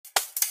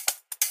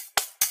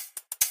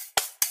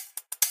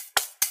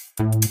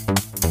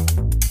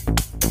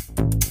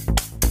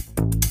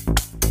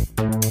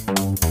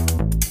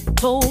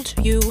Told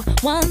you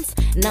once,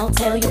 now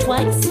tell you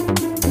twice.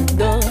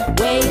 The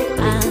way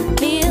I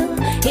feel,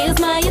 here's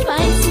my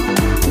advice.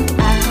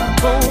 I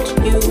told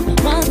you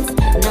once,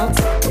 now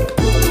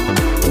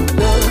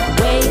the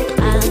way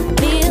I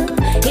feel,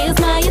 here's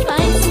my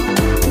advice.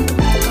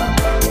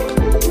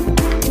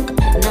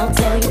 Now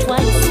tell you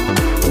twice.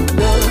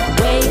 The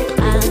way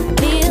I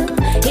feel,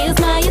 here's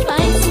my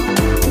advice.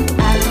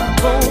 I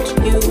told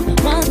you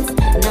once,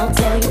 now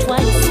tell you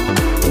twice.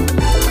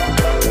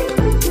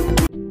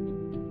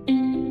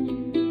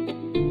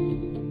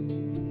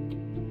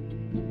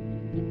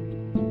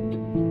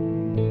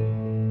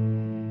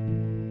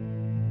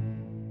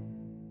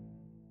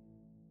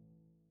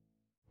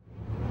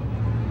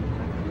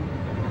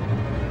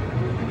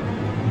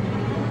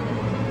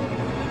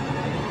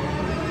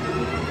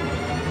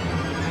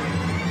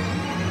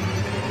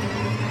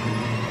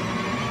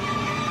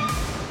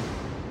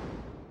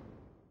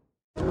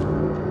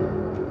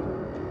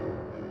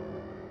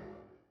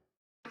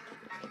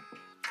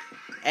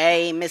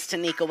 Hey, Miss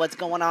Tanika, what's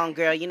going on,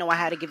 girl? You know I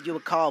had to give you a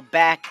call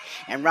back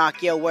and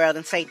rock your world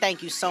and say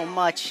thank you so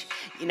much.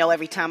 You know,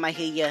 every time I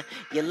hear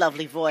your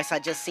lovely voice, I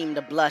just seem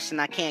to blush and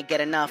I can't get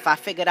enough. I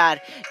figured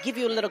I'd give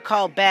you a little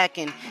call back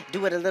and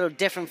do it a little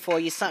different for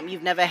you, something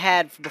you've never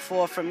had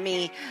before from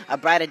me, a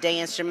Brighter Day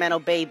instrumental,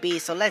 baby.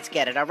 So let's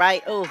get it, all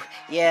right? Oh,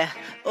 yeah,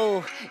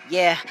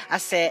 I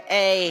said,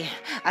 hey,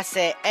 I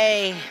said,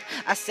 hey,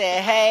 I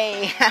said,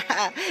 hey,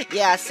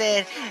 yeah, I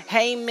said,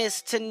 hey,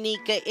 Miss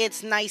Tanika,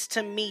 it's nice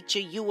to meet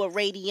you. You a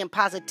radiant,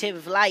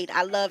 positive light.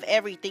 I love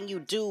everything you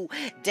do,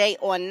 day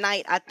or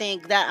night. I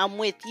think that I'm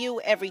with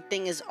you.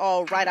 Everything is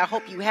all right. I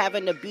hope you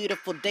having a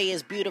beautiful day,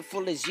 as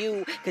beautiful as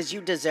you, because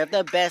you deserve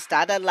the best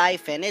out of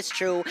life, and it's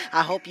true.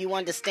 I hope you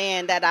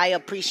understand that I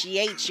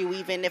appreciate you,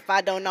 even if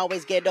I don't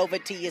always get over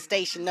to your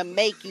station to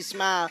make you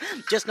smile.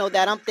 Just know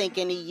that I'm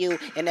thinking of you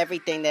and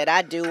everything that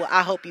I do.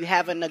 I hope you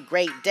having a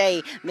great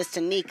day, Miss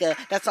Tanika.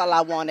 That's all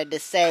I wanted to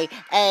say.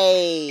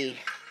 Hey.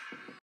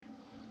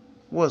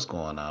 What's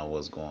going on?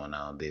 What's going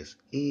on? This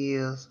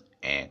is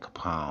Ann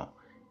Capone,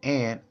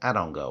 and I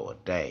don't go a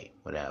day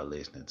without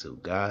listening to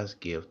God's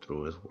gift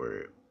through His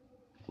Word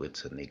with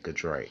Tanika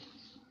Drake.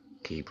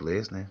 Keep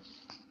listening.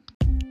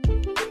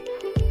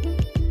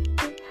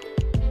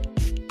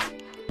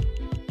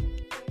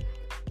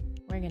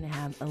 We're going to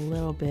have a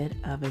little bit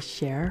of a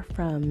share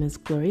from Miss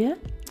Gloria,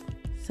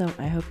 so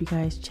I hope you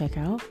guys check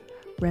out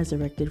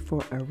Resurrected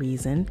for a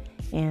Reason,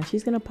 and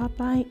she's going to pop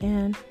by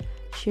and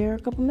share a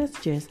couple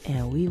messages,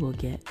 and we will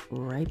get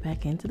right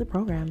back into the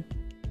program.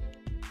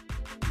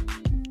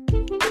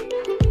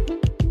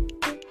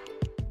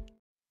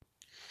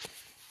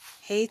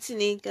 Hey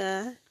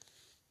Tanika,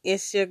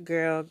 it's your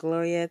girl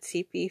Gloria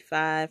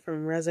TP5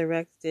 from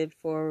Resurrected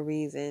for a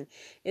Reason.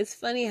 It's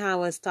funny how I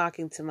was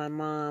talking to my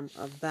mom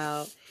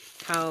about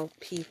how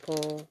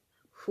people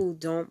who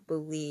don't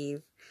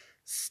believe,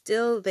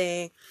 still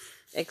they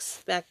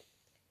expect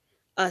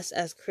us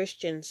as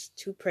Christians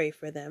to pray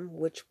for them,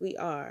 which we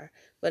are.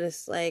 But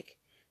it's like,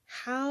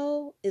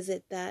 how is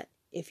it that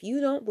if you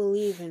don't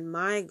believe in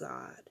my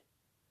God,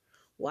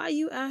 why are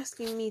you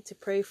asking me to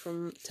pray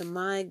to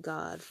my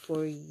God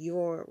for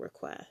your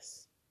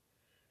requests?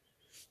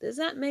 Does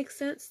that make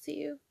sense to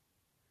you?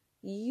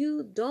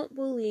 You don't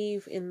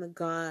believe in the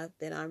God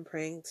that I'm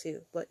praying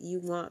to, but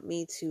you want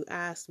me to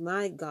ask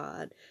my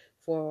God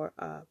for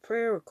a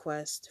prayer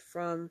request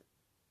from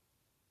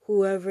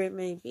whoever it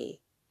may be.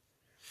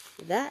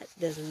 That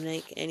doesn't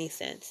make any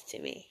sense to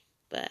me.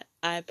 But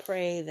I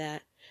pray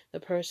that the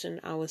person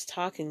I was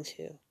talking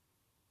to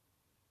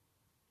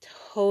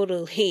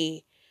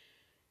totally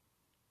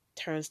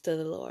turns to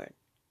the Lord.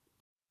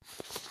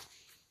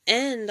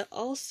 And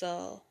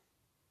also,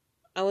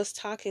 I was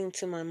talking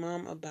to my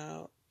mom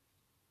about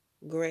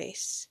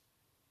grace.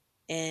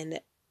 And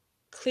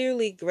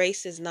clearly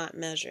grace is not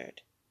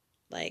measured.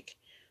 Like,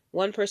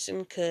 one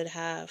person could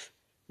have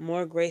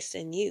more grace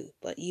than you,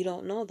 but you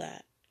don't know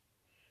that.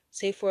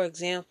 Say, for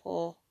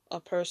example, a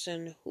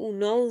person who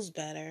knows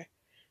better,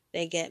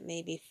 they get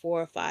maybe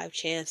 4 or 5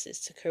 chances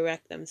to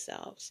correct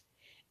themselves.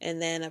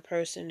 And then a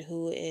person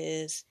who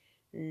is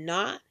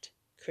not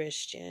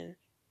Christian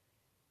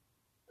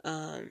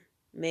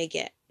may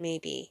get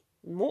maybe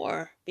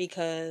more,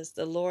 because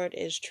the Lord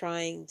is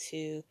trying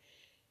to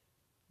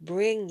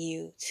bring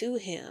you to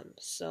Him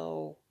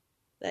so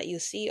that you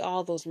see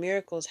all those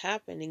miracles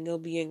happen, and you'll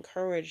be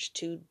encouraged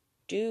to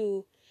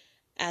do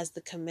as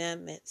the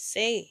commandments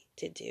say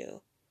to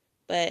do.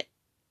 But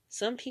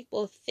some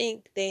people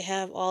think they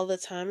have all the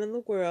time in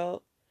the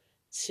world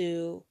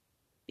to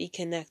be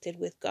connected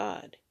with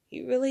God.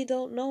 You really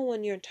don't know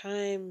when your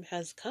time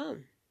has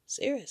come.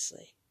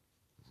 Seriously.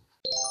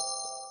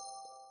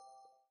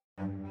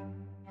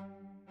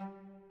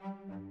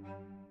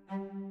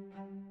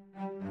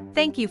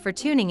 Thank you for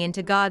tuning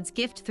into God's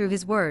Gift Through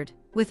His Word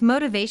with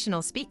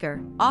motivational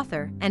speaker,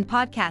 author, and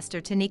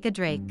podcaster Tanika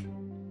Drake.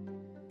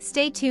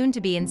 Stay tuned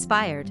to be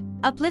inspired,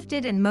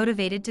 uplifted, and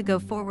motivated to go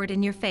forward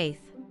in your faith.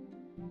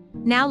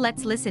 Now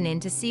let's listen in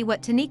to see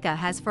what Tanika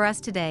has for us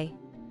today.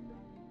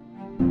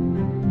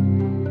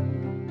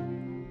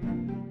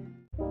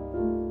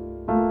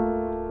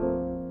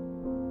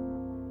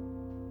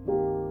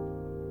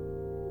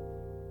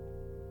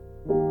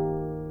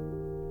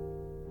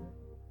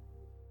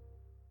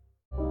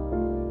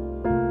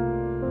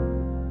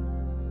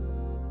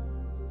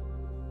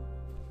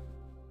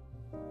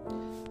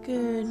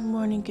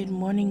 Good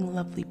morning,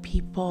 lovely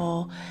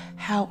people.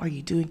 How are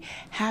you doing?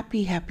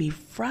 Happy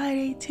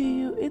Friday to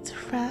you. It's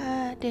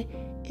Friday.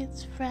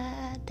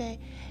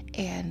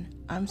 And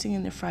I'm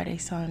singing the Friday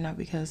song not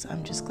because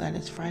I'm just glad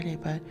it's Friday,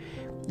 but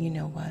you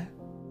know what?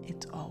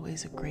 It's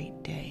always a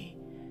great day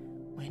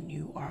when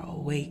you are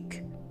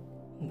awake.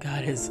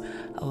 God has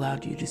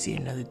allowed you to see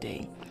another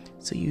day.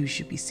 So you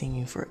should be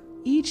singing for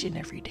each and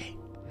every day.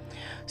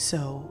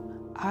 So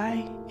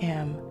I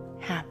am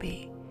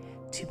happy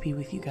to be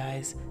with you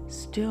guys,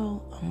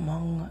 still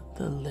among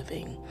the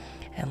living.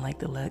 And like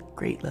the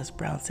great Les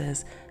Brown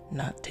says,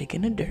 not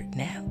taking a dirt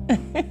nap.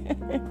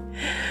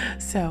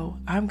 So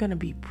I'm going to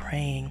be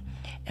praying,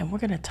 and we're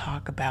going to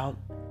talk about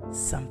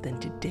something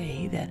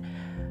today that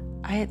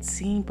I had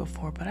seen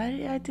before, but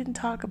I didn't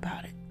talk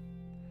about it.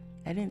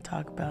 I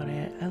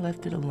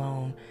left it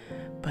alone,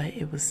 but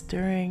it was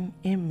stirring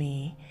in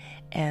me,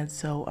 and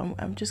so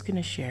I'm just going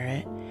to share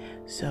it.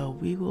 So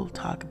we will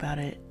talk about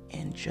it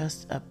in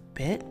just a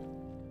bit.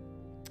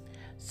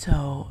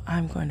 So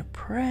I'm going to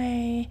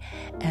pray,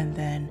 and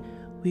then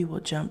we will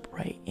jump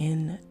right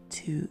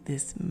into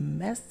this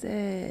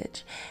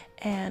message.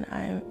 And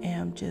I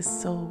am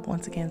just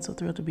once again, so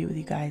thrilled to be with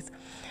you guys.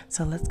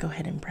 So let's go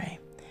ahead and pray.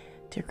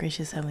 Dear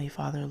gracious Heavenly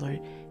Father,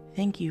 Lord,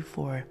 thank you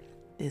for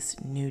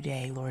this new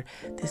day, Lord.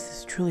 This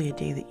is truly a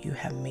day that you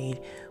have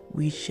made.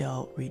 We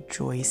shall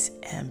rejoice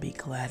and be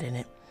glad in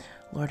it.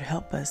 Lord,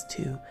 help us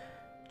to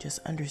just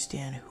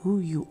understand who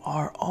you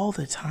are all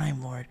the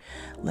time, Lord.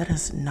 Let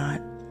us not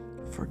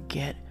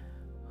forget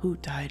who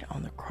died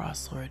on the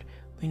cross, Lord.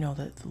 We know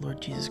that the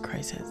Lord Jesus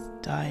Christ has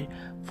died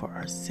for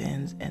our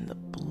sins, and the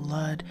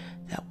blood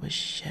that was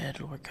shed,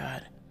 Lord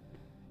God,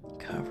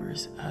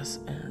 covers us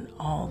and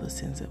all the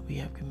sins that we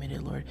have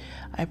committed, Lord.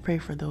 I pray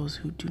for those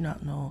who do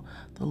not know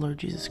the Lord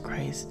Jesus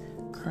Christ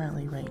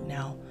currently right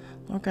now,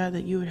 Lord God,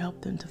 that you would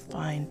help them to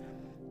find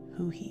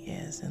who he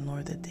is, and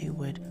Lord, that they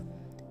would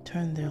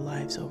turn their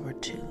lives over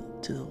to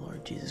the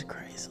Lord Jesus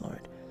Christ,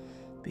 Lord,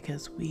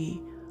 because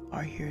we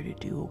are here to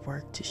do a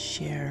work to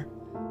share,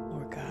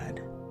 Lord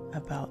God,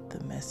 about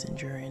the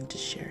messenger and to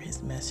share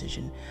his message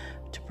and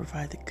to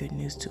provide the good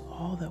news to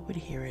all that would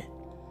hear it.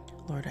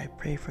 Lord, I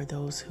pray for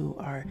those who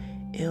are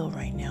ill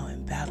right now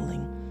and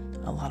battling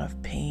a lot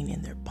of pain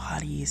in their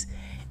bodies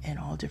and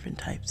all different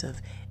types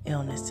of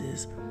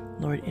illnesses.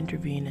 Lord,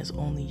 intervene as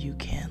only you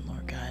can,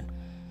 Lord God.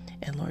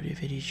 And Lord,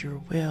 if it is your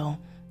will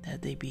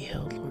that they be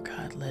healed, Lord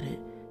God, let it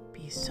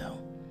be so.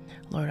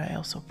 Lord, I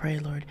also pray,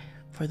 Lord,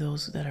 for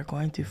those that are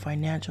going through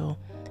financial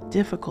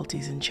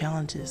difficulties and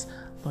challenges.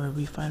 Lord,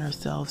 we find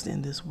ourselves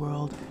in this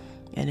world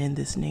and in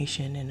this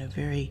nation in a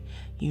very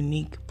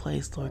unique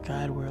place, Lord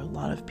God, where a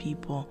lot of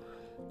people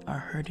are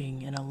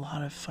hurting in a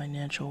lot of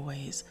financial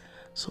ways.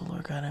 So,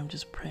 Lord God, I'm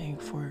just praying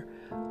for,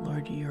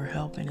 Lord, your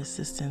help and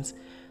assistance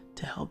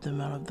to help them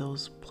out of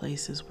those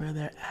places where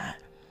they're at.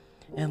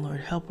 And Lord,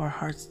 help our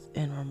hearts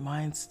and our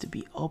minds to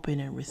be open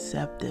and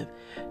receptive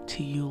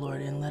to you,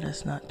 Lord, and let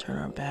us not turn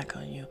our back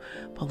on you.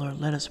 But Lord,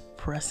 let us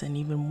press in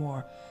even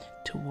more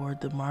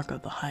toward the mark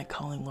of the high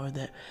calling, Lord,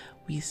 that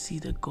we see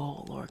the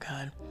goal, Lord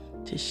God,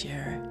 to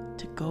share,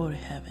 to go to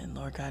heaven,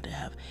 Lord God, to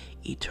have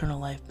eternal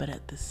life. But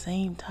at the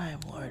same time,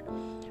 Lord,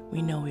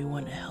 we know we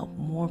want to help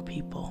more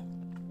people,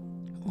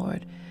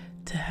 Lord,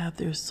 to have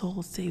their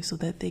souls saved so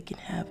that they can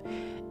have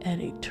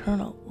an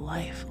eternal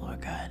life,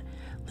 Lord God,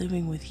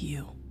 living with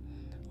you.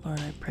 Lord,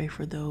 I pray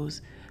for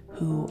those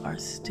who are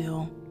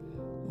still,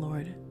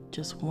 Lord,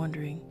 just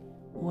wondering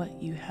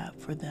what you have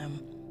for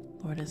them,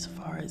 Lord, as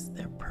far as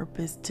their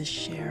purpose to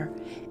share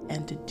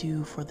and to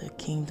do for the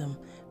kingdom,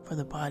 for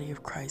the body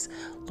of Christ.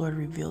 Lord,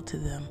 reveal to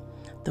them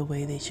the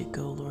way they should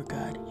go, Lord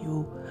God.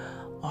 You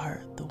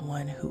are the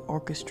one who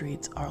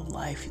orchestrates our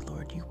life,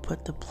 Lord. You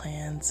put the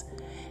plans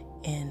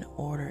in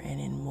order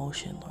and in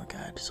motion, Lord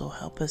God. So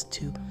help us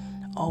to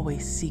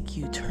always seek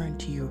you, turn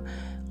to you,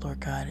 Lord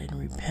God, and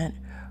repent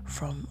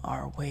from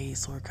our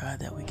ways, Lord God,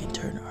 that we can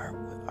turn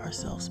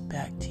ourselves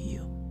back to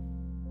you.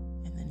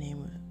 In the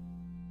name of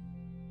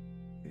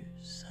your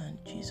Son,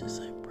 Jesus,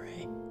 I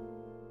pray.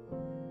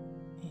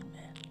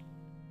 Amen.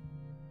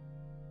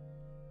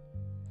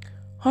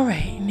 All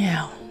right,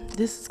 now,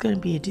 this is going to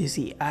be a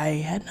doozy. I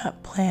had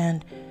not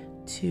planned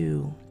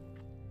to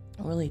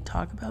really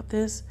talk about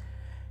this,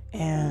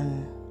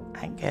 and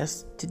I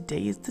guess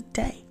today is the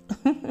day.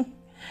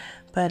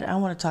 But I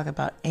want to talk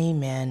about a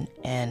man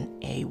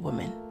and a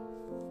woman.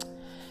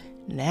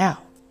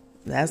 Now,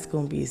 that's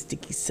going to be a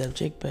sticky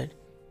subject, but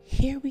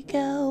here we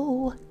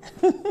go.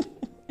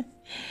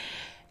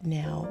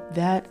 Now,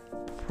 that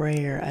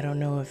prayer, I don't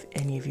know if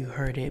any of you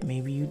heard it.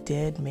 Maybe you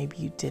did, maybe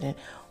you didn't,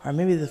 or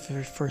maybe the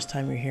first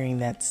time you're hearing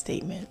that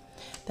statement.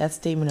 That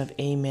statement of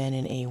amen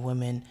and a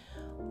woman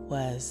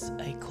was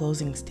a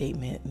closing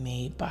statement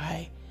made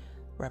by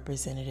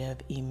Representative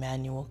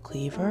Emanuel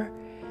Cleaver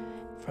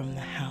from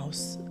the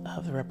House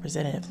of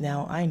Representatives.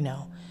 Now, I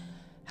know,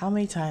 how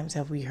many times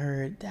have we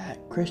heard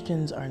that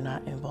Christians are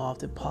not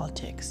involved in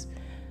politics?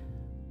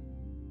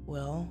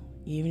 Well,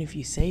 even if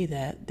you say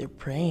that, they're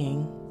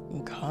praying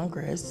in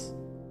Congress,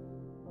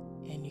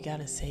 and you got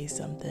to say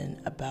something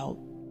about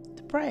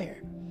the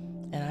prayer.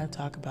 And I'll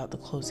talk about the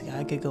closing.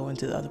 I could go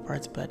into the other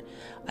parts, but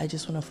I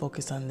just want to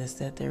focus on this,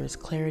 that there is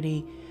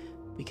clarity,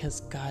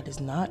 because God is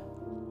not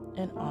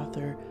an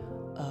author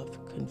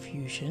of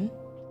confusion.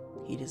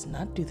 He does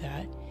not do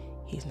that.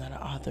 He's not an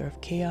author of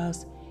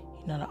chaos.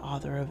 He's not an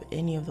author of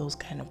any of those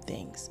kind of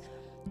things.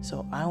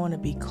 So I want to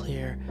be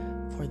clear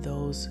for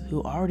those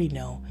who already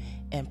know,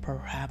 and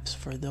perhaps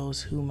for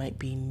those who might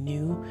be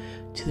new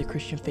to the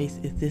Christian faith,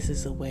 if this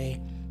is a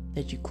way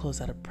that you close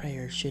out a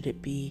prayer, should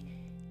it be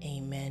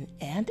amen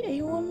and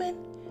a woman?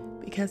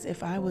 Because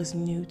if I was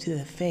new to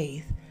the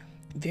faith,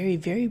 very,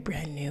 very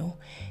brand new,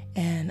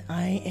 and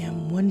I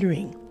am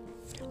wondering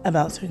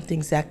about certain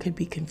things, that could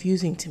be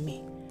confusing to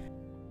me.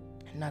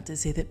 Not to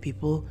say that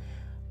people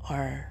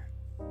are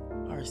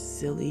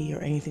silly or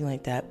anything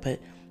like that, but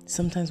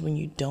sometimes when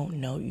you don't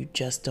know, you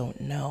just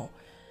don't know.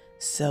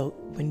 So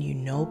when you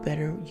know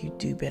better, you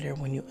do better.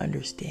 When you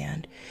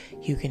understand,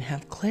 you can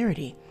have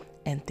clarity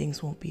and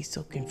things won't be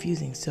so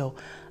confusing. So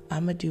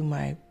I'm gonna do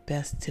my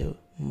best to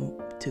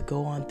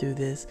go on through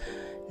this,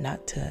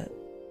 not to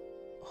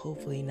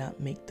hopefully not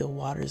make the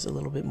waters a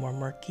little bit more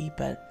murky,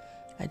 but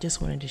I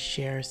just wanted to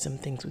share some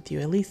things with you,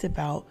 at least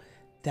about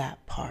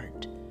that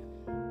part.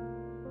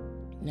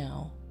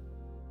 Now,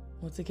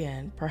 once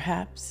again,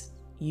 perhaps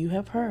you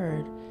have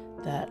heard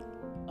that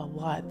a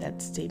lot,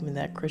 that statement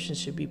that Christians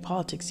should be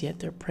politics, yet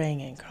they're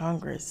praying in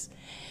Congress.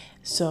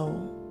 So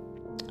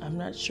I'm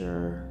not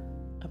sure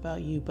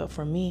about you, but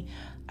for me,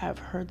 I've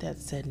heard that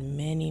said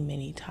many,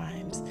 many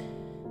times.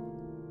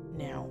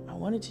 Now, I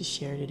wanted to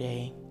share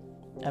today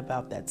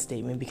about that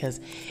statement because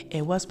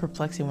it was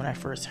perplexing when I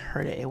first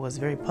heard it. It was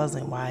very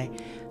puzzling why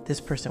this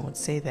person would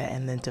say that,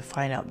 and then to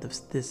find out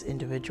this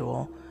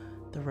individual,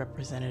 the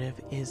representative,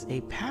 is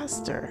a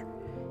pastor.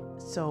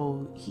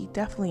 So he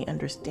definitely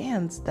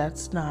understands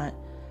that's not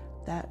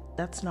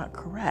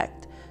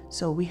correct.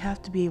 So we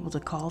have to be able to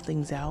call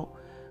things out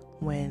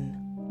when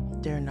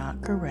they're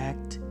not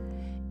correct,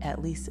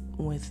 at least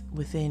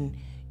within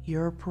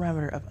your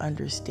parameter of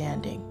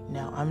understanding.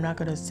 Now, I'm not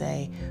going to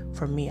say,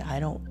 for me, I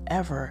don't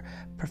ever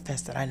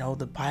profess that I know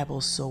the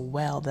Bible so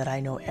well that I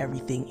know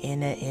everything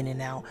in it, in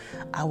and out.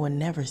 I would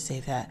never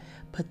say that.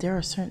 But there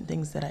are certain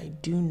things that I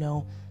do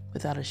know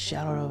without a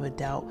shadow of a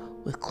doubt,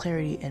 with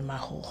clarity in my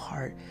whole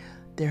heart.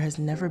 There has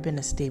never been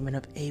a statement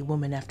of a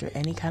woman after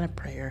any kind of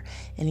prayer,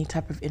 any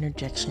type of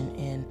interjection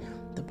in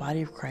the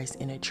body of Christ,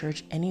 in a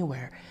church,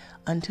 anywhere,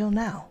 until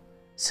now.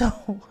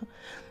 So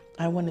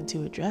I wanted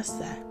to address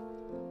that.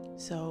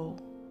 So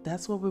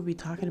that's what we'll be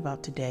talking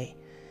about today.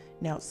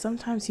 Now,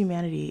 sometimes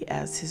humanity,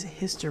 as his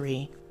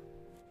history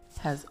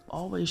has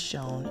always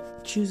shown,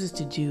 chooses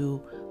to do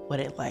what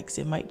it likes.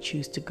 It might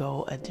choose to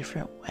go a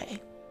different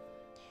way.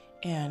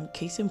 And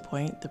case in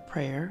point, the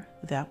prayer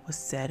that was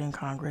said in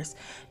Congress.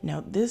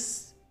 Now,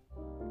 this,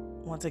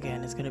 once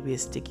again, is going to be a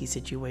sticky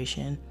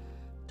situation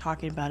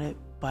talking about it,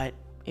 but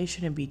it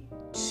shouldn't be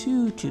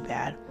too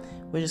bad.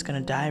 We're just going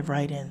to dive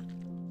right in.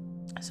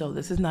 So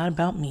this is not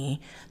about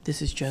me.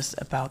 This is just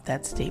about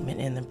that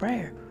statement in the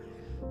prayer.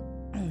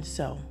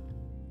 So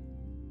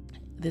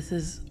this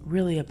is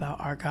really about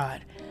our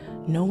God.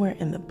 Nowhere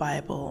in the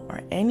Bible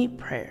or any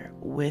prayer,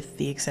 with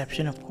the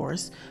exception, of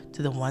course,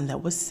 to the one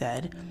that was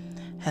said,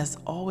 has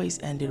always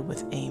ended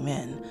with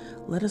amen.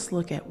 Let us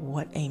look at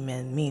what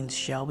amen means,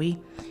 shall we?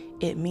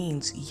 It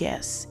means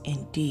yes,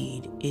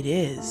 indeed, it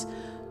is.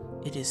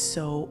 It is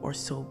so, or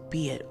so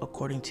be it,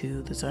 according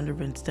to the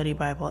Zondervan Study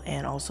Bible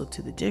and also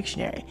to the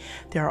dictionary.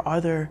 There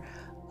are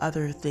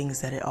other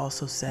things that it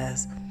also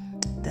says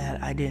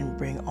that I didn't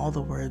bring all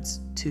the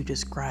words to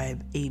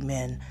describe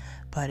amen,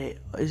 but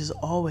it is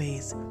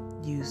always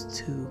used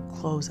to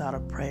close out a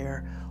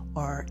prayer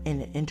or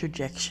an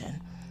interjection.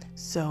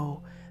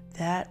 So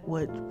that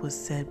what was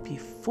said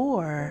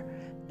before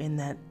in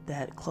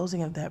that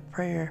closing of that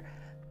prayer,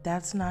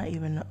 that's not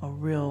even a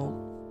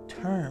real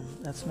term.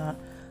 That's not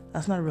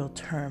a real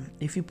term.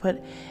 If you put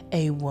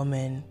a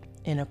woman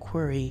in a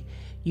query,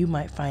 you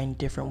might find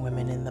different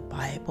women in the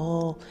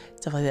Bible,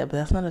 stuff like that, but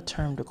that's not a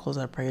term to close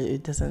out a prayer.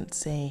 It doesn't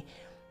say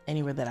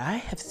anywhere that I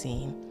have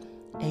seen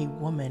a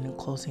woman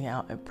closing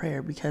out a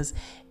prayer, because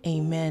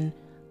amen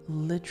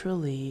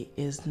literally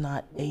is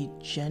not a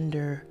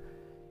gender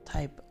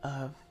type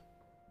of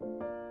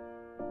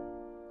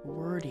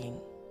wording.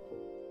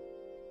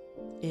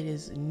 It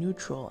is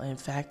neutral. In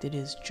fact, it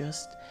is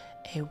just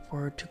a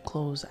word to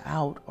close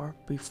out or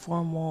be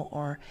formal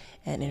or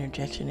an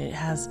interjection. It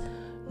has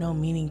no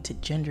meaning to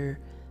gender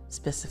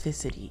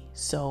specificity.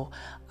 So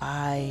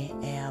I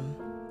am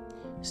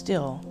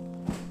still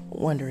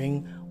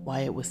wondering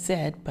why it was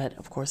said, but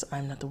of course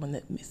I'm not the one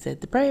that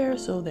said the prayer,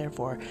 so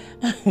therefore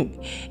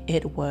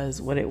it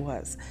was what it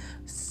was.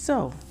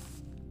 So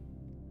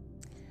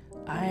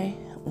I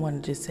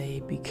wanted to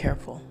say be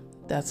careful.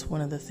 That's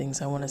one of the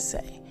things I want to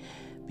say.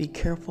 Be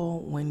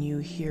careful when you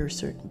hear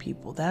certain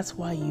people. That's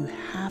why you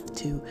have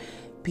to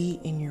be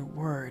in your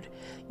word.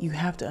 You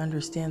have to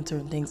understand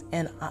certain things.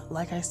 And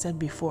like I said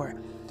before,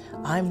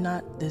 I'm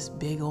not this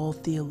big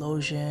old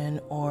theologian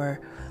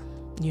or,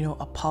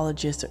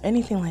 apologist or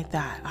anything like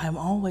that. I'm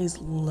always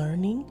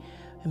learning,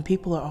 and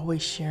people are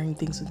always sharing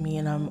things with me,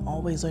 and I'm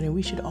always learning.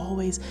 We should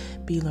always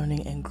be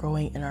learning and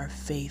growing in our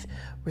faith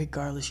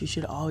regardless. You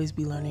should always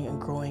be learning and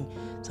growing.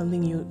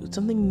 Something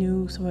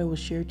new somebody will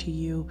share to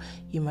you.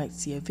 You might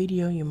see a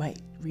video, you might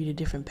read a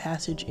different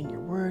passage in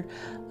your word.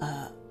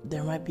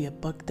 There might be a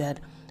book that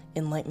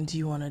enlightens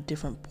you on a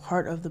different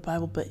part of the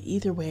Bible, but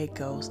either way it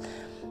goes,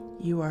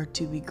 you are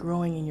to be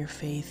growing in your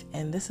faith,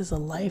 and this is a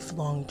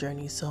lifelong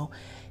journey, so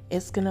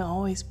it's going to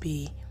always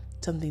be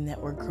something that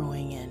we're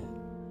growing in.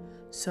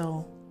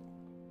 So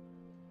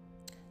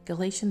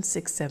Galatians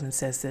 6:7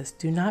 says this: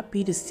 do not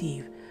be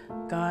deceived.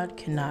 God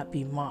cannot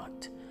be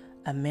mocked.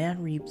 A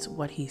man reaps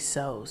what he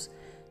sows.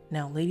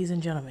 Now, ladies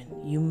and gentlemen,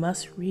 you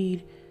must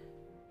read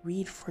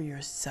for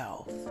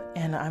yourself.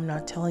 And I'm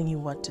not telling you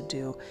what to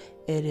do.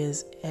 It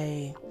is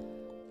a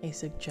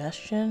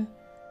suggestion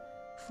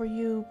for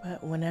you,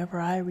 but whenever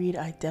I read,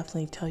 I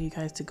definitely tell you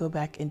guys to go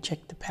back and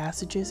check the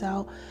passages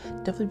out.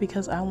 Definitely,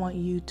 because I want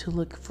you to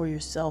look for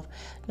yourself,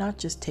 not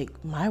just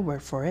take my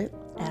word for it.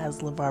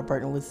 As LeVar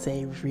Burton would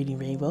say, Reading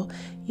Rainbow,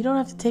 you don't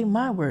have to take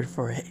my word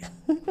for it.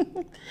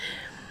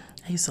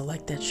 I used to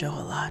like that show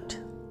a lot.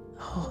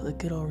 Oh, the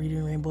good old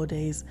Reading Rainbow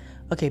days.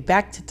 Okay,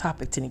 back to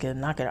topic, Tanika.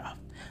 Knock it off.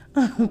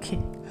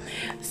 Okay,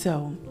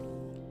 so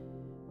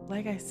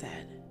like I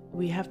said,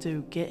 we have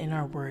to get in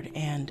our word,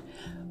 and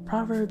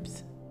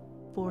Proverbs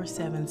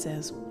 4:7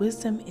 says,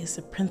 wisdom is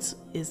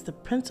the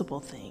principal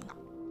thing.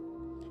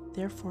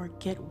 Therefore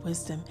get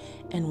wisdom,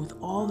 and with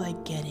all thy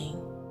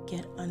getting,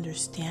 get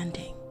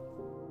understanding.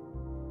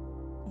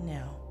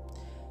 Now,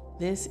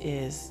 this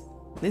is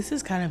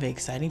kind of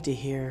exciting to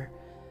hear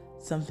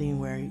something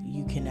where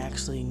you can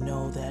actually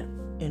know that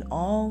in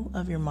all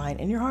of your mind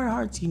and your heart of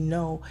hearts, you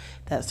know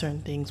that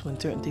when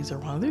certain things are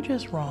wrong, they're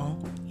just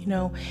wrong,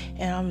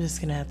 and I'm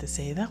just gonna have to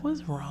say that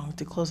was wrong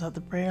to close out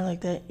the prayer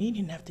like that. He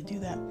didn't have to do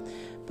that,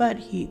 but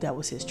that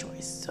was his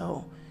choice.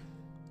 So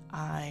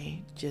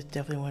I just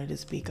definitely wanted to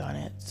speak on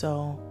it.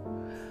 So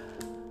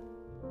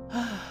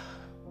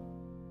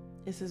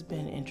this has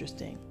been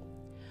interesting.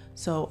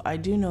 So I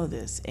do know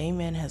this: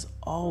 amen has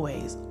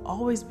always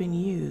been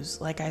used,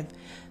 like I've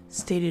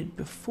stated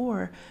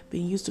before,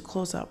 being used to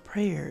close out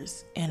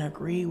prayers and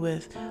agree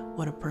with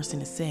what a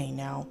person is saying.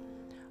 Now,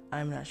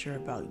 I'm not sure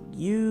about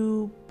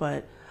you,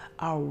 but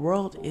our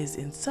world is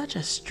in such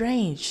a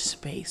strange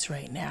space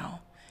right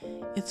now.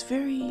 It's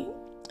very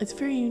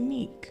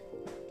unique.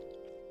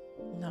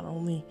 Not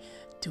only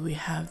do we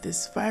have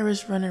this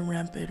virus running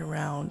rampant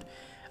around,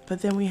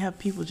 but then we have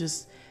people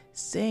just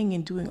saying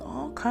and doing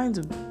all kinds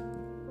of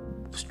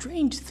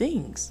strange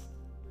things.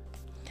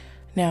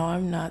 Now,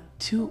 I'm not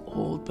too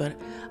old, but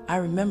I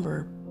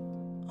remember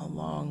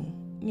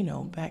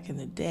back in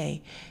the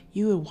day,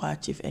 you would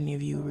watch, if any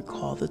of you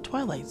recall, The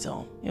Twilight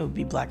Zone. It would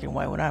be black and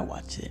white when I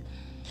watched it.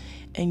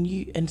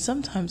 And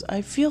sometimes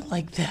I feel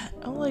like that.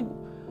 I'm like,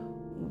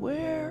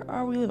 where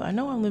are we living? I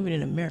know I'm living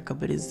in America,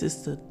 but is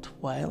this the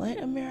Twilight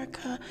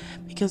America?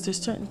 Because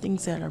there's certain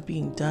things that are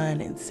being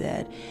done and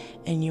said,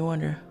 and you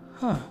wonder,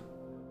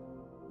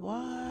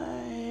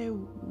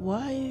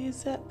 why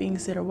is that being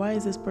said, or why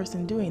is this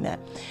person doing that?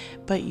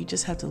 But you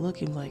just have to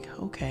look and like,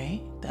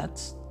 okay,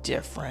 that's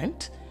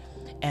different.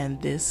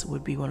 And this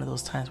would be one of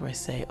those times where I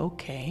say,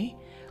 okay,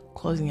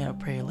 closing out a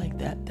prayer like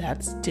that,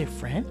 that's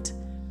different.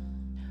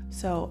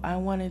 So I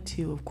wanted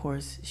to, of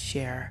course,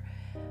 share,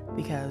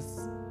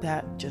 because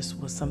that just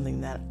was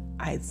something that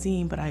I had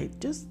seen, but I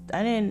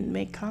didn't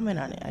make comment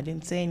on it. I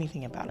didn't say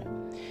anything about it.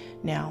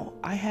 Now,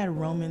 I had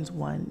Romans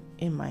 1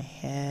 in my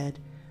head,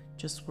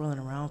 just swirling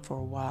around for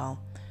a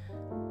while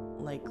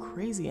like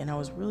crazy, and I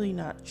was really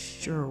not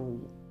sure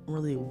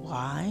really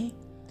why.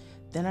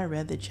 Then I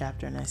read the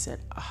chapter and I said,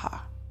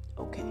 aha,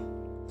 okay.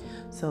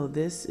 So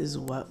this is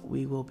what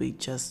we will be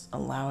just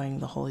allowing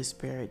the Holy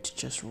Spirit to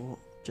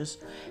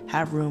just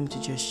have room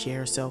to just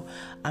share. So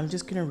I'm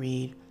just going to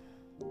read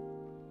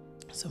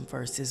some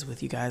verses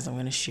with you guys. I'm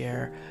going to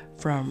share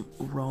from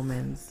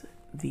Romans,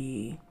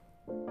 the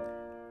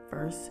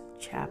first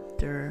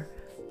chapter,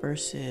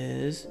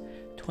 verses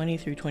 20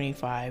 through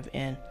 25.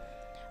 And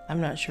I'm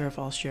not sure if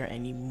I'll share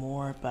any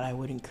more, but I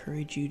would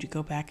encourage you to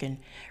go back and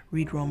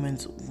read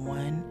Romans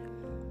 1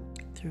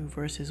 through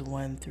verses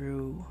 1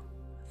 through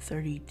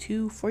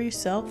 32 for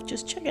yourself.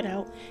 Just check it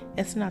out.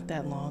 It's not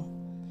that long.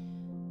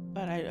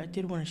 But I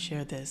did want to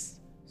share this.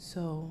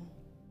 So,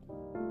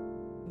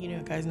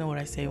 you guys know what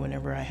I say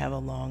whenever I have a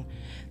long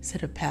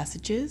set of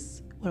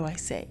passages. What do I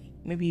say?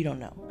 Maybe you don't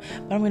know,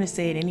 but I'm going to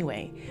say it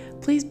anyway.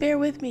 Please bear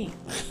with me.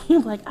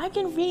 Like, I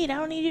can read. I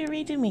don't need you to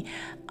read to me.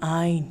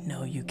 I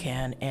know you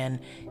can. And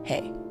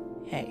hey.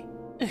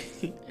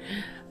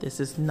 This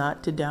is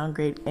not to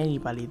downgrade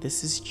anybody.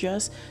 This is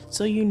just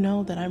so you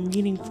know that I'm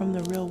reading from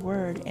the real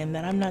word and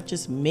that I'm not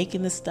just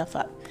making this stuff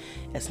up.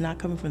 It's not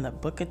coming from the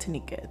book of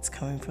Tanika. It's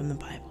coming from the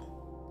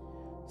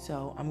Bible.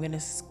 So I'm going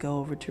to go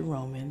over to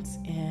Romans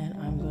and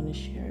I'm going to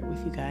share it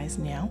with you guys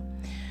now.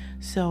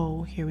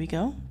 So here we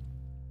go.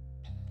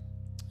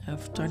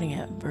 Starting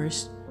at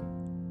verse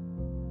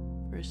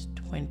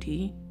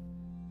 20.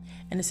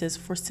 And it says,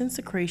 for since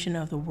the creation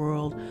of the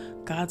world,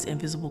 God's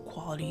invisible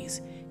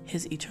qualities,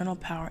 his eternal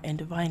power and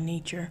divine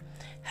nature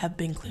have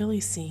been clearly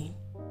seen,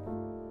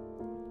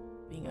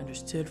 being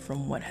understood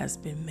from what has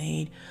been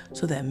made,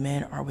 so that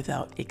men are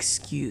without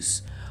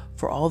excuse.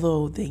 For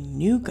although they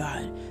knew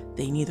God,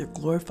 they neither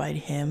glorified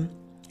him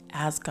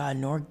as God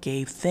nor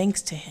gave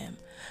thanks to him,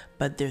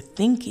 but their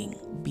thinking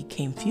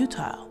became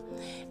futile,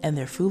 and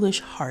their foolish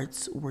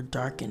hearts were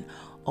darkened.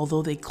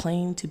 Although they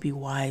claimed to be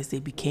wise, they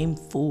became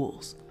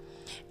fools,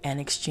 and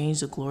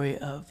exchanged the glory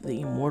of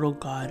the immortal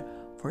God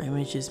for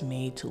images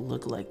made to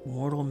look like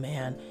mortal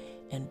man,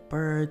 and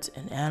birds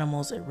and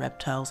animals and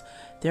reptiles.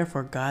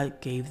 Therefore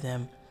God gave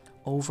them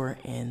over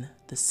in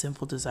the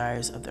sinful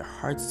desires of their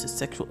hearts to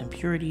sexual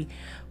impurity,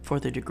 for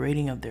the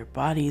degrading of their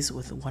bodies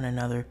with one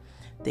another.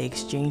 They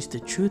exchanged the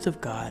truth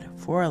of God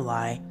for a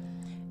lie,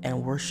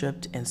 and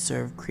worshipped and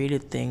served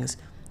created things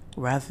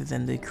rather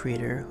than the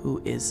Creator, who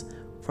is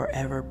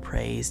forever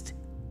praised.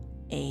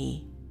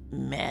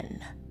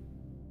 Amen.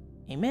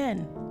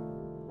 Amen.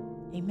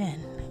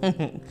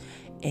 Amen.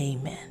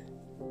 Amen.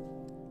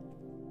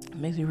 It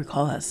makes me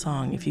recall that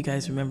song, if you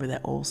guys remember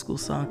that old school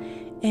song.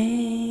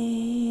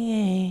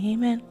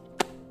 Amen.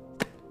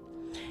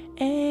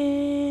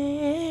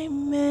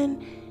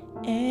 Amen.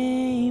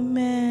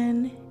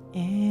 Amen.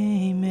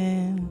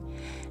 Amen.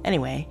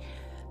 Anyway,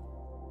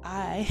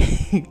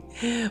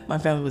 my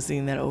family was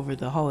singing that over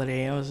the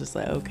holiday, and I was just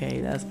like,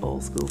 okay, that's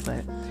old school.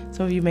 But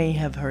some of you may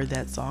have heard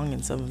that song,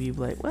 and some of you be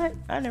like, what?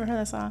 I never heard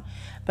that song.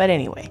 But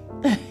anyway,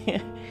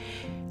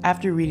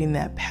 after reading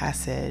that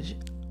passage,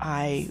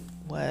 I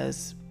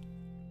was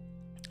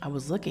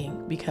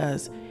looking,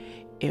 because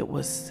it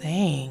was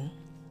saying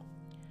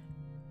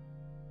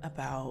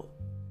about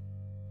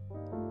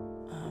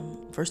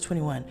verse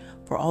 21,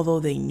 for although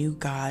they knew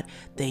God,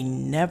 they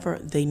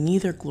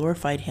neither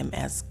glorified him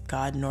as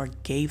God nor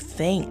gave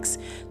thanks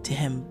to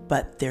him,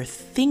 but their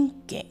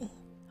thinking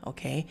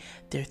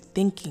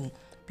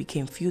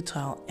became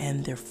futile,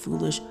 and their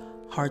foolish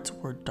hearts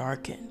were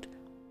darkened.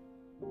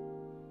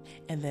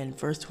 And then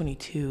verse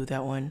 22,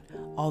 that one,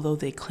 although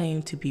they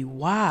claimed to be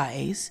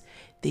wise,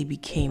 they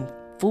became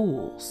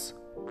fools.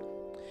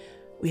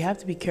 We have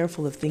to be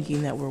careful of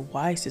thinking that we're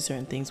wise to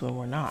certain things when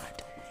we're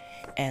not.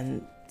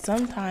 And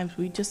sometimes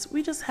we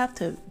just have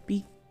to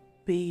be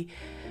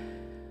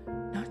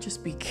not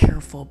just be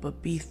careful,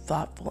 but be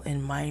thoughtful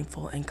and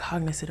mindful and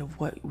cognizant of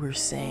what we're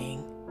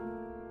saying.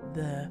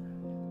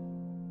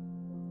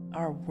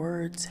 Our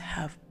words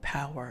have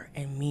power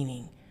and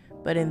meaning.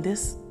 But in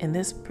this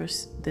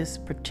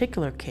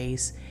particular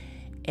case,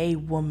 a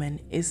woman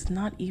is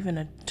not even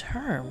a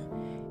term.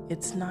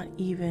 It's not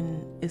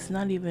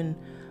even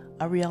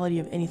a reality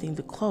of anything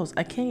to close.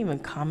 I can't even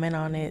comment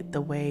on it the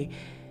way,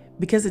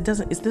 because it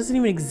doesn't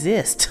even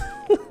exist.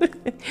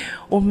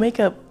 Or make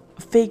up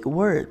fake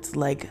words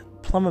like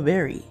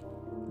plumberberry.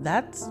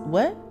 That's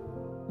what?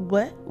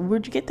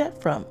 Where'd you get that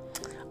from?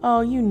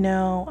 Oh,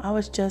 I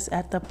was just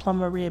at the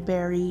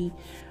plumberberry.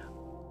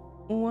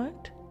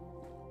 What?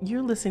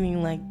 You're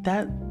listening like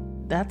that.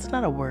 That's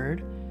not a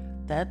word.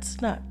 That's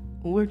not.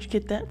 Where'd you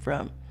get that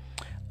from?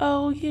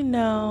 Oh,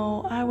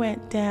 I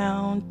went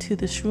down to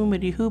the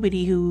shroomity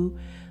hoobity hoo.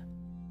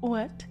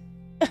 What?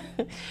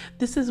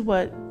 This is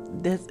what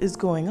this is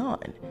going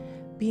on.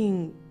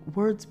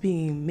 Words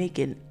being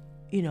made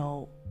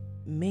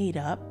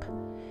up,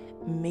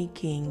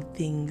 making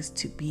things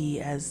to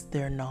be as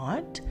they're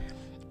not.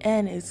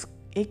 And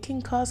it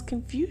can cause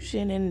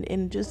confusion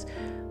and just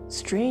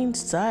strange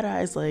side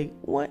eyes, like,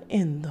 what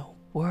in the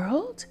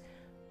world?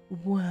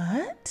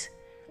 What?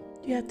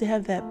 You have to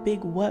have that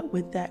big what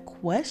with that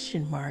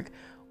question mark.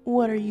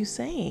 What are you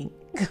saying?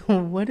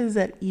 What does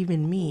that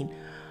even mean?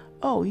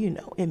 Oh,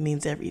 it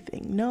means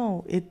everything.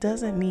 No, it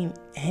doesn't mean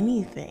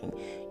anything.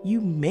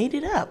 You made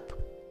it up.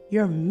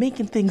 You're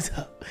making things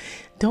up.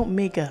 Don't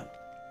make up.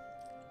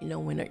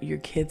 When your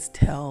kids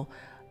tell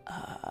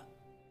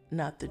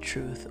not the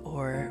truth,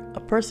 or a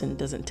person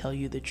doesn't tell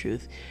you the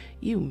truth,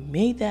 you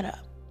made that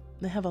up.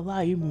 They have a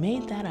lie. You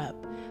made that up.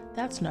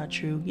 That's not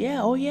true.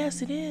 Yeah. Oh,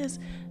 yes, it is.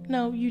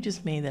 No, you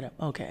just made that up.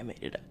 Okay, I made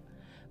it up.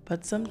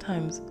 But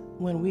sometimes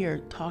when we are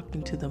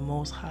talking to the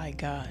Most High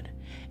God,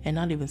 and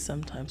not even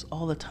sometimes,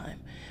 all the time,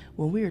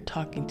 when we are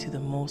talking to the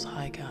Most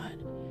High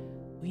God,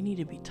 we need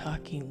to be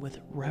talking with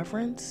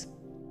reverence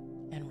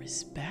and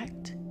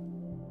respect,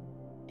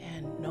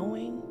 and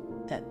knowing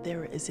that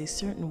there is a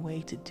certain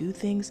way to do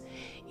things,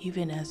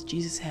 even as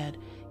Jesus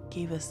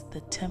gave us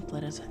the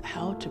template as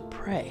how to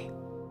pray.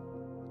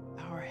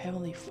 Our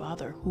Heavenly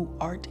Father, who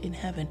art in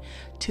heaven,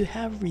 to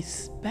have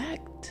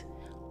respect,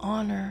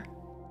 honor,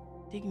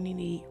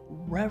 dignity,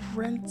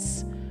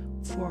 reverence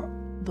for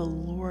the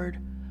Lord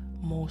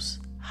Most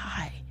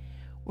High.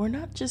 We're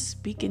not just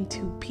speaking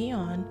to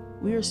Peon,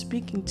 we are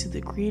speaking to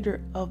the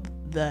creator of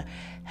the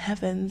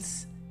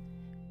heavens,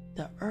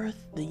 the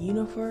earth, the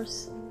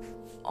universe,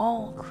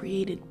 all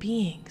created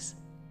beings.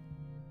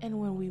 And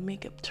when we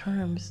make up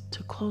terms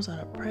to close out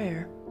a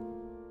prayer,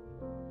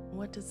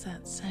 what does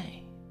that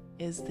say?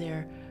 Is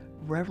there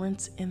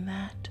reverence in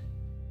that?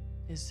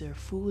 Is there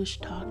foolish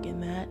talk in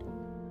that?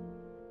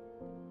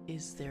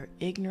 Is there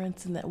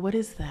ignorance in that? What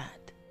is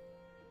that?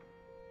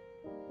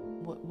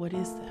 What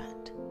is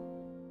that?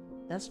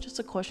 That's just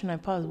a question I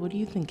pose. What do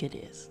you think it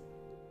is?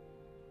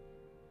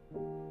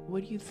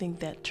 What do you think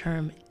that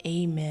term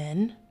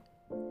amen,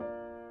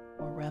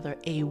 or rather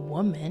a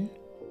woman,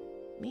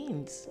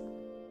 means?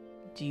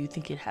 Do you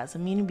think it has a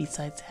meaning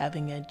besides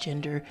having a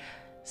gender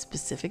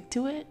specific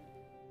to it?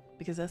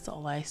 Because that's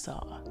all I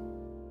saw.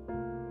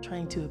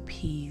 Trying to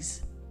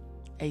appease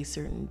a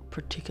certain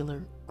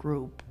particular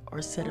group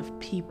or set of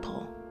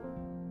people.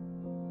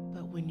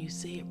 But when you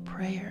say a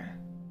prayer,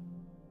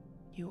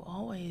 you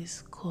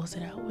always close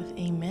it out with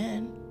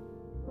amen,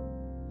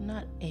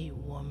 not a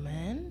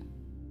woman.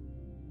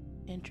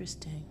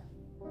 Interesting.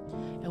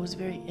 It was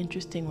very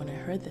interesting when I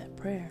heard that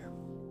prayer.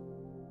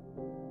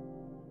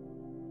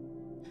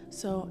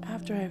 So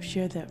after I've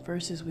shared that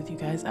verses with you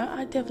guys,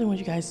 I definitely want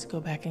you guys to go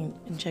back and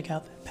check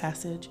out that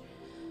passage.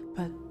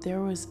 But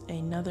there was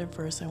another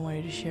verse I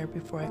wanted to share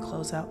before I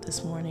close out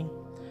this morning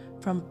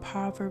from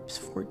Proverbs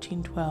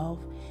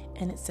 14:12,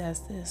 and it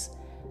says this: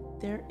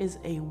 there is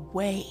a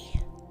way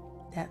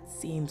that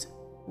seems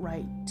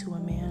right to a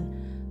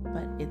man,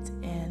 but its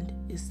end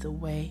is the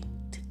way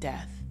to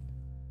death.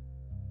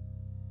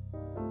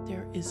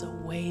 There is a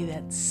way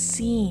that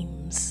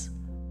seems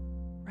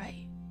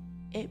right.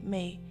 It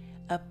may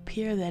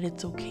appear that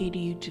it's okay to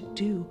you to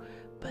do,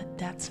 but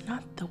that's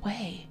not the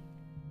way.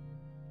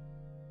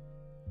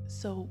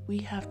 So we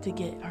have to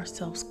get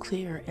ourselves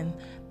clear, and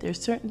there's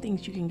certain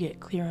things you can get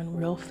clear on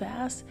real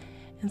fast,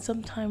 and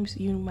sometimes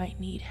you might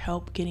need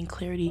help getting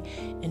clarity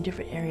in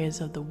different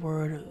areas of the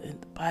word, or in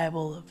the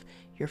Bible, of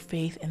your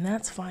faith, and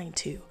that's fine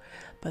too.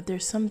 But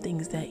there's some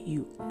things that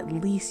at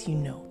least you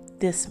know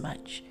this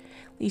much.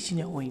 At least you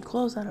know when you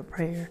close out a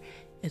prayer,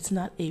 it's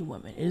not a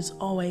woman. It is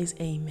always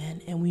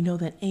amen. And we know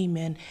that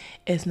amen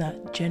is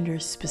not gender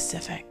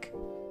specific.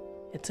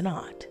 It's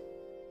not.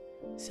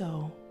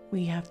 So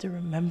we have to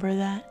remember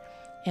that.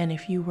 And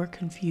if you were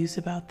confused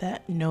about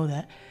that, know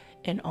that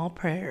in all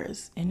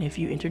prayers, and if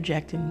you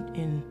interject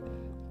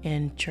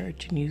in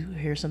church and you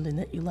hear something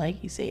that you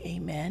like, you say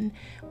amen.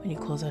 When you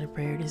close out a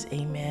prayer, it is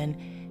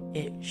amen.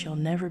 It shall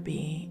never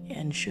be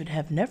and should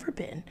have never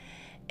been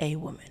a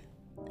woman.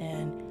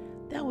 And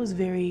that was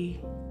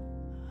very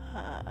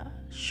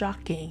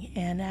shocking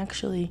and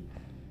actually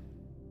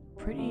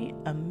pretty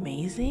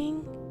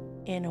amazing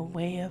in a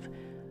way of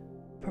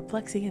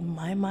perplexing in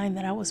my mind,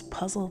 that I was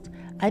puzzled.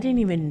 I didn't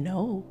even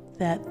know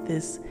that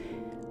this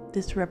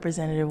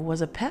representative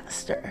was a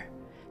pastor.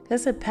 I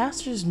said,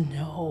 pastors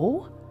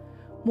know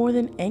more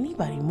than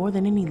anybody, more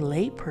than any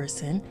lay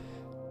person,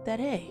 that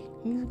hey,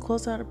 you can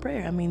close out a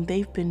prayer. I mean,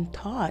 they've been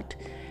taught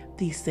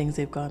these things.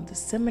 They've gone to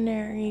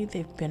seminary.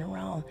 They've been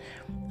around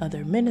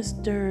other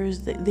ministers.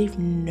 They've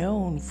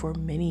known for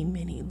many,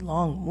 many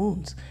long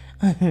moons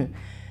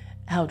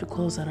how to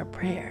close out a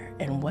prayer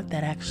and what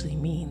that actually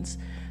means.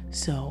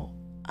 So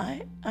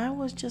I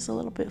was just a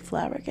little bit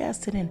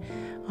flabbergasted, and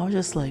I was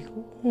just like,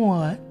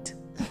 what?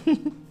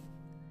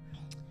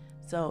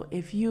 So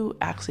if you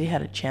actually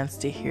had a chance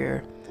to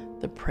hear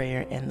the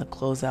prayer and the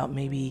closeout,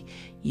 maybe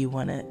you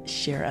want to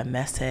share a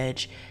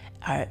message,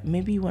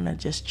 maybe you want to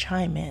just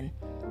chime in.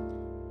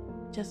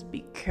 Just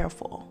be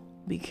careful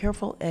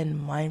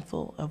and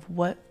mindful of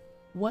what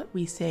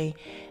we say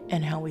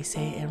and how we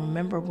say it. And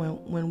remember,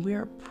 when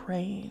we're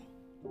praying,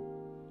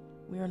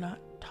 we are not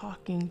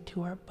talking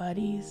to our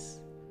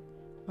buddies.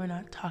 We're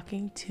not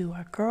talking to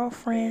our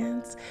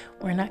girlfriends.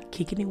 We're not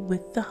kicking it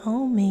with the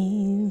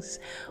homies.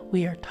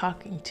 We are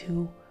talking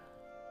to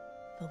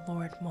the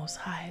Lord Most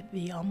High,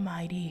 the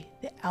Almighty,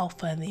 the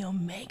Alpha and the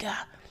Omega,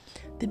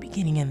 the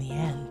beginning and the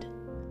end.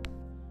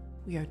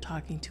 We are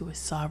talking to a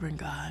sovereign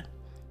God.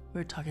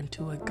 We're talking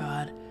to a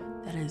God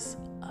that is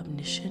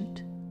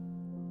omniscient,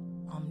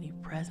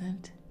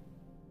 omnipresent,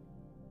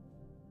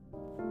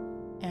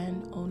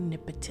 and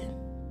omnipotent.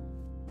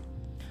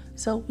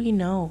 So we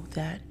know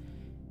that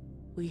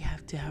we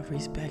have to have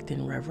respect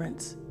and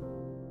reverence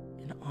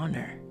and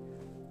honor.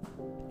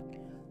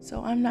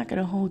 So I'm not going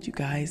to hold you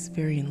guys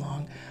very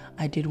long.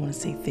 I did want to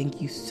say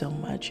thank you so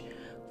much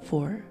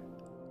for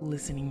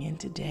listening in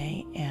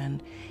today.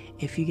 And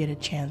if you get a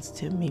chance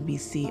to maybe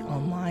see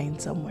online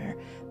somewhere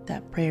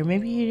that prayer,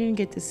 maybe you didn't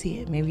get to see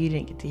it, maybe you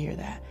didn't get to hear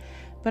that,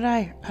 but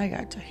I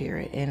got to hear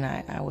it, and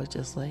I was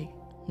just like,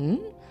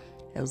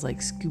 It was like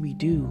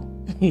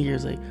Scooby-Doo. You're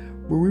just like,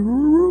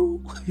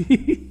 woo.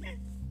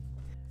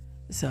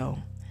 So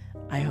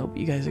I hope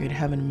you guys are going to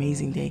have an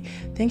amazing day.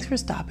 Thanks for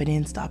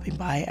stopping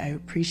by. I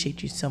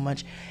appreciate you so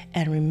much.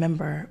 And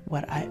remember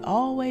what I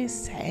always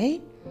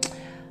say,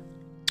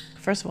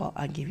 first of all,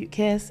 I'll give you a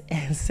kiss.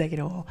 And second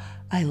of all,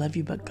 I love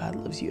you, but God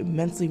loves you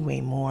immensely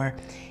way more.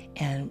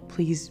 And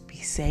please be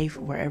safe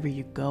wherever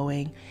you're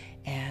going.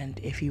 And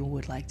if you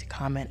would like to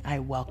comment, I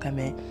welcome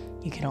it.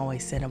 You can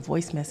always send a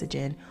voice message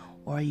in,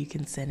 or you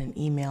can send an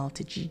email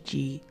to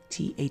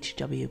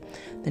ggthw,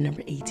 the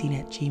number 18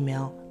 at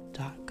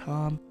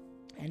gmail.com.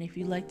 And if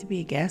you'd like to be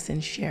a guest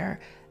and share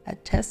a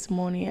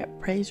testimony, a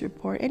praise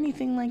report,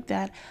 anything like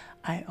that,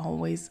 I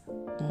always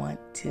want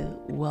to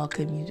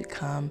welcome you to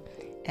come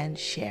and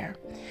share.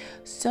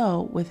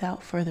 So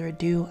without further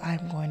ado,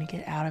 I'm going to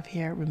get out of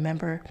here.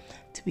 Remember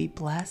to be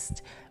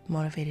blessed,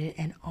 motivated,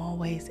 and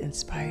always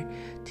inspired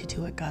to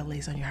do what God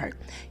lays on your heart.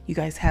 You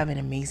guys have an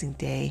amazing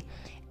day.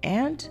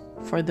 And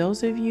for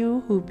those of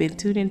you who've been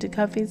tuned into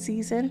cuffing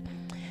season,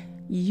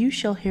 you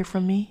shall hear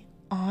from me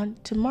on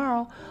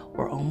tomorrow.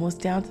 We're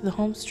almost down to the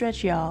home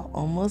stretch, y'all.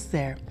 Almost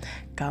there.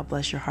 God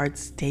bless your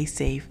hearts. Stay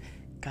safe.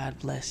 God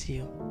bless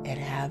you. And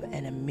have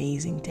an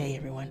amazing day,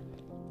 everyone.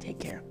 Take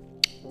care.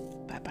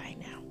 Bye-bye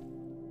now.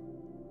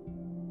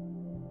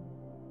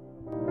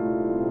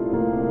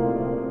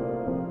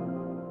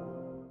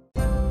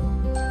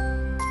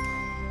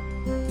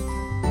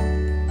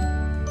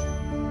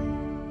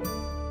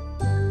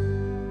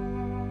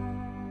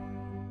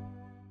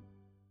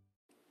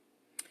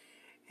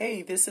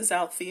 Hey, this is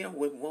Althea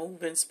with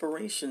Wove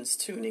Inspirations,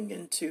 tuning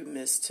into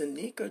Miss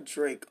Tanika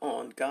Drake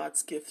on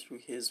God's Gift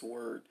Through His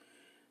Word.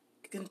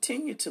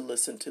 Continue to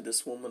listen to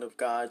this woman of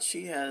God.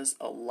 She has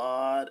a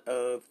lot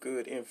of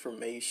good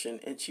information,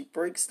 and she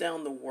breaks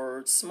down the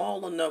word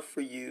small enough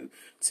for you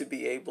to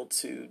be able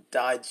to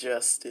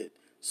digest it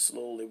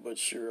slowly but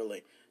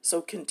surely.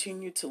 So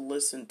continue to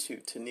listen to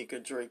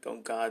Tanika Drake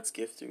on God's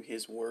Gift Through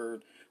His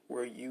Word,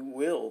 where you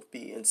will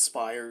be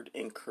inspired,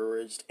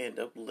 encouraged, and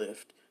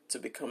uplifted to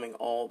becoming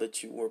all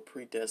that you were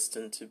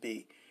predestined to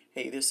be.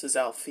 Hey, this is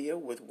Althea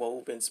with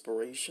Wove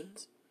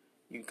Inspirations.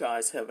 You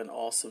guys have an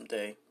awesome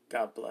day.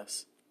 God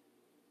bless.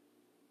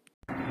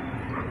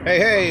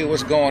 Hey,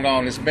 what's going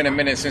on? It's been a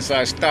minute since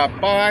I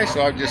stopped by,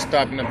 so I'm just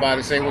stopping by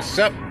to say what's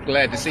up.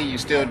 Glad to see you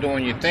still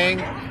doing your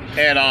thing.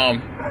 And,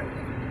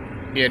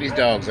 yeah, these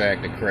dogs are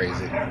acting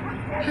crazy.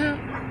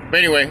 But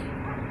anyway,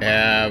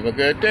 have a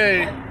good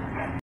day.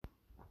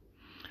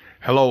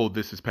 Hello,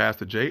 this is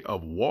Pastor Jay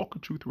of Walk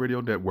of Truth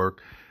Radio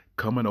Network,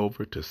 coming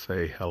over to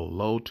say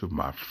hello to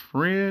my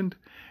friend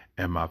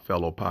and my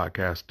fellow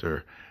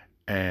podcaster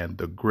and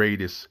the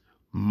greatest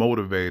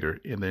motivator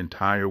in the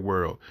entire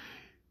world.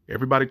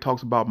 Everybody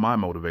talks about my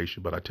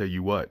motivation, but I tell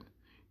you what,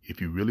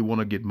 if you really want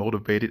to get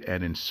motivated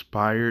and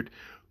inspired,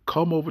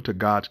 come over to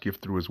God's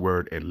Gift Through His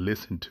Word and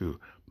listen to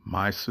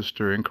my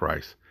sister in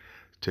Christ,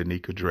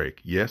 Tanika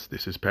Drake. Yes,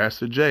 this is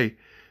Pastor Jay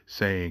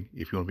saying,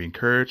 if you want to be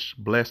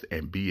encouraged, blessed,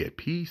 and be at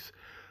peace,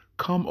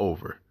 come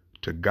over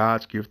to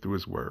God's Gift Through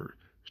His Word.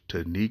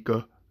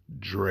 Tanika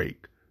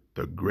Drake,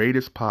 the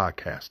greatest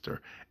podcaster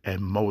and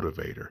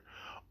motivator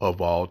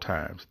of all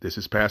times. This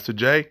is Pastor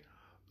Jay.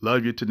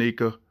 Love you,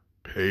 Tanika.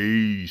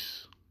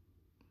 Peace.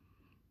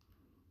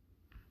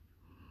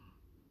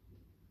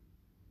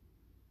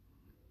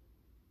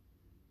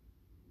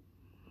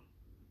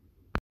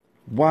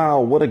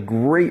 Wow, what a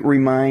great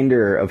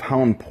reminder of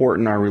how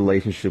important our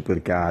relationship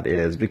with God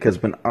is.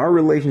 Because when our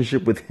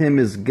relationship with Him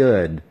is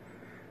good,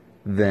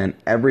 then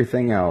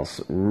everything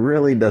else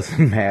really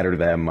doesn't matter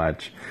that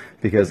much.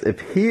 Because if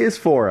He is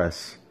for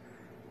us,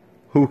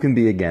 who can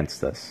be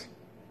against us?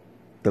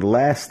 The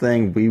last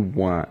thing we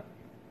want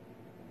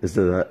is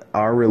that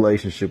our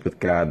relationship with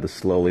God to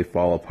slowly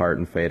fall apart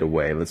and fade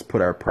away. Let's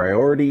put our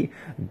priority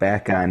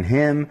back on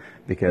Him,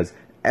 because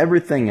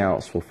everything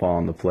else will fall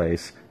into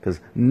place, because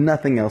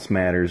nothing else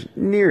matters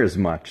near as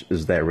much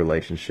as that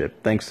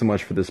relationship. Thanks so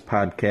much for this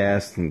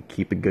podcast, and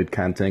keep the good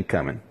content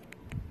coming.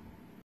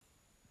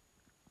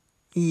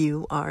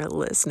 You are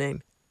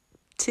listening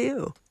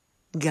to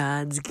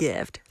God's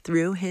Gift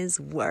Through His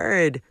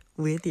Word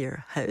with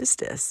your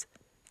hostess,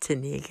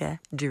 Tanika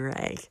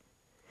Drake.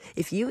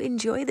 If you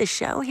enjoy the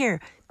show here,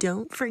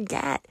 don't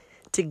forget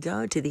to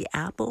go to the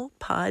Apple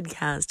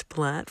Podcast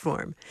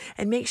platform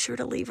and make sure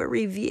to leave a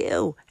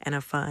review and a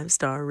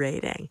 5-star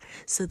rating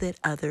so that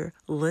other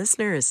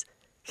listeners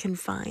can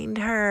find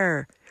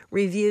her.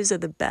 Reviews are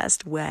the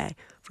best way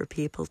for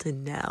people to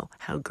know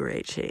how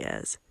great she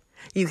is.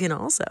 You can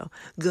also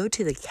go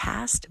to the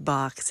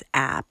CastBox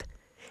app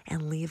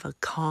and leave a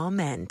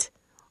comment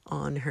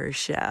on her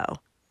show.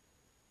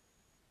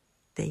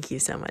 Thank you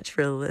so much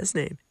for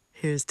listening.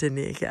 Here's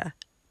Tanika.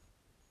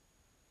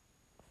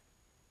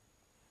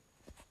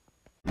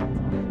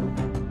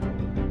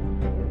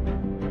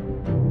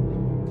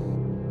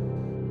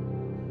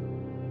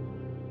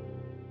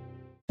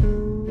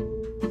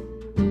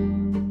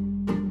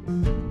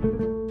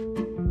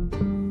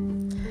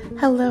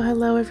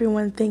 Hello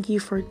everyone. Thank you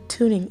for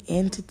tuning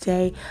in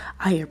today.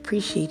 I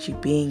appreciate you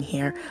being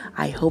here.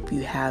 I hope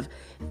you have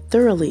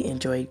thoroughly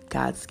enjoyed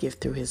God's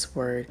Gift Through His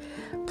Word.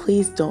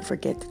 Please don't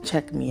forget to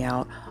check me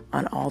out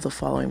on all the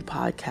following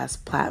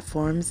podcast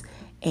platforms: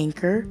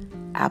 Anchor,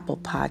 Apple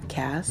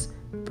Podcasts,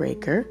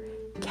 Breaker,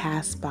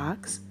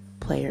 CastBox,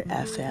 Player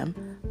FM,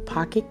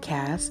 Pocket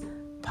Cast,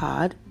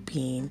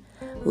 Podbean,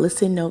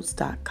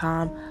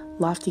 ListenNotes.com,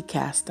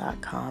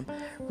 LoftyCast.com,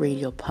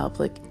 Radio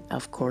Public,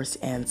 of course,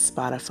 and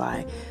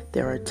Spotify.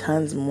 There are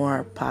tons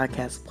more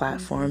podcast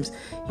platforms.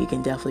 You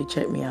can definitely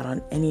check me out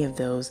on any of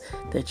those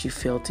that you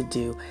feel to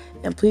do.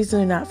 And please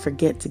do not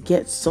forget to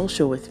get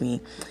social with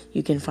me.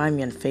 You can find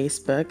me on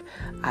Facebook,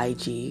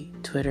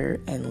 IG, Twitter,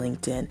 and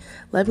LinkedIn.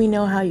 Let me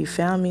know how you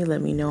found me.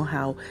 Let me know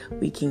how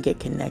we can get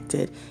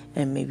connected.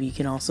 And maybe you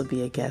can also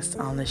be a guest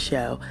on the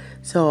show.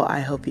 So I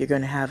hope you're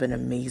going to have an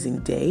amazing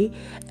day,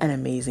 an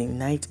amazing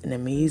night, an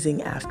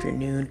amazing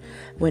afternoon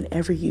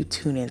whenever you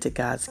tune into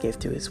God's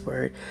gift through His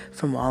Word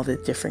from all the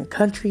different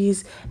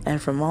countries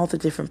and from all the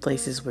different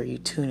places where you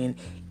tune in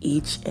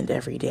each and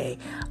every day.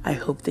 I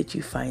hope that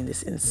you find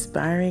this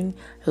inspiring,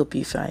 hope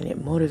you find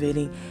it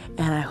motivating,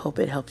 and I hope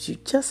it helps you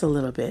just a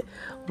little bit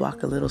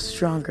walk a little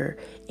stronger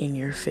in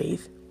your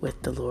faith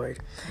with the Lord.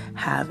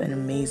 Have an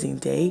amazing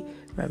day.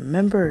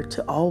 Remember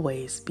to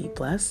always be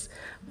blessed,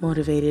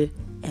 motivated,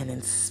 and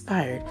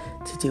inspired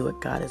to do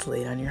what God has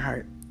laid on your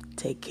heart.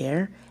 Take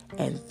care,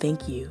 and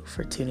thank you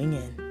for tuning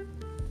in.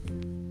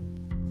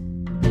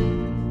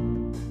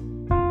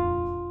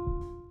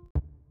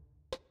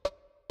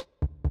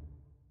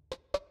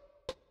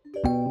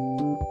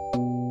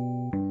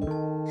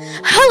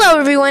 Hello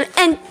everyone,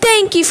 and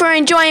thank you for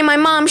enjoying my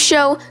mom's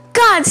show,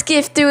 God's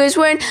Gift Through His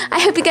Word. I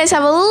hope you guys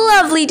have a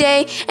lovely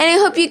day, and I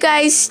hope you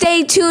guys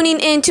stay tuning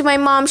into my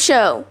mom's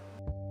show.